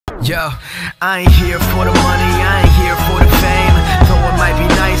Yo, I ain't here for the money, I ain't here for the fame. Though it might be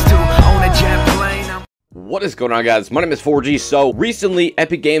nice to own a jet plane. What is going on, guys? My name is 4G. So recently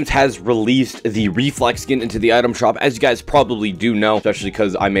Epic Games has released the Reflex skin into the item shop, as you guys probably do know, especially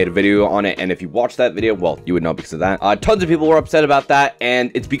because I made a video on it, and if you watched that video, well, you would know because of that. Tons of people were upset about that,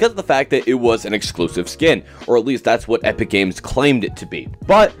 and it's because of the fact that it was an exclusive skin, or at least that's what Epic Games claimed it to be.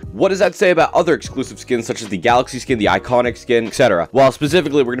 But what does that say about other exclusive skins, such as the Galaxy skin, the Iconic skin, etc.? Well,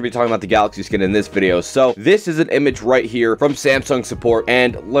 specifically, we're going to be talking about the Galaxy skin in this video. So this is an image right here from Samsung support,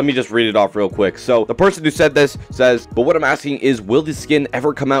 and let me just read it off real quick. So the person who said this says, but what I'm asking is, will the skin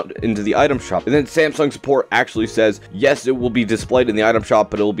ever come out into the item shop? And then Samsung support actually says, yes, it will be displayed in the item shop,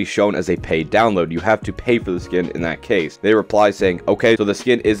 but it will be shown as a paid download. You have to pay for the skin in that case. They reply saying, okay, so the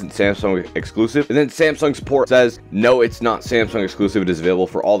skin isn't Samsung exclusive. And then Samsung support says, no, it's not Samsung exclusive. It is available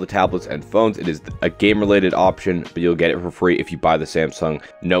for all the tablets and phones. It is a game-related option, but you'll get it for free if you buy the Samsung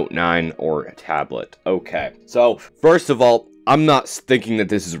Note 9 or tablet. Okay, so first of all, I'm not thinking that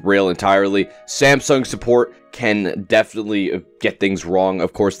this is real entirely. Samsung support can definitely get things wrong.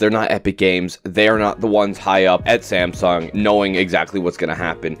 Of course, they're not Epic Games. They are not the ones high up at Samsung knowing exactly what's going to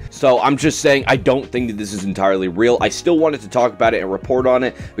happen. So I'm just saying, I don't think that this is entirely real. I still wanted to talk about it and report on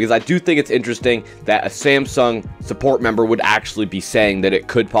it because I do think it's interesting that a Samsung support member would actually be saying that it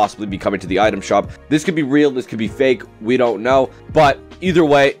could possibly be coming to the item shop. This could be real. This could be fake. We don't know. But either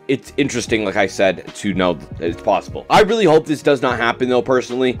way, it's interesting, like I said, to know that it's possible. I really hope this does not happen, though,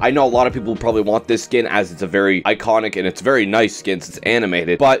 personally. I know a lot of people probably want this skin as it's a very iconic and it's very nice skin since it's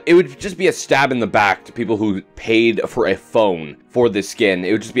animated, but it would just be a stab in the back to people who paid for a phone for this skin.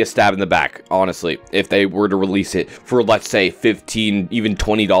 It would just be a stab in the back, honestly, if they were to release it for, let's say, $15, even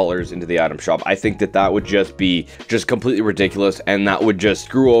 $20 into the item shop. I think that that would just be completely ridiculous, and that would just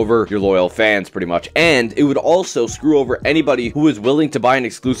screw over your loyal fans pretty much. And it would also screw over anybody who is willing to buy an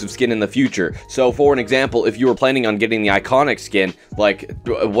exclusive skin in the future. So for an example, if you were planning on getting the Iconic skin, like,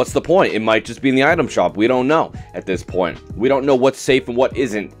 what's the point? It might just be in the item shop. We don't know at this point. We don't know what's safe and what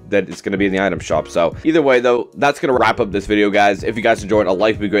isn't that it's going to be in the item shop. So either way, though, that's going to wrap up this video, guys. If you guys enjoyed, a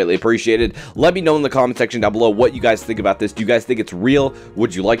like would be greatly appreciated. Let me know in the comment section down below what you guys think about this. Do you guys think it's real?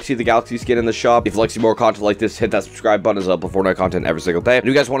 Would you like to see the Galaxy skin in the shop? If you'd like to see more content like this, hit that subscribe button as well for Fortnite content every single day. And if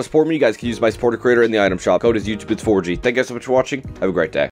you guys want to support me, you guys can use my supporter creator in the item shop. Code is YouTube, it's 4G. Thank you guys so much for watching. Have a great day.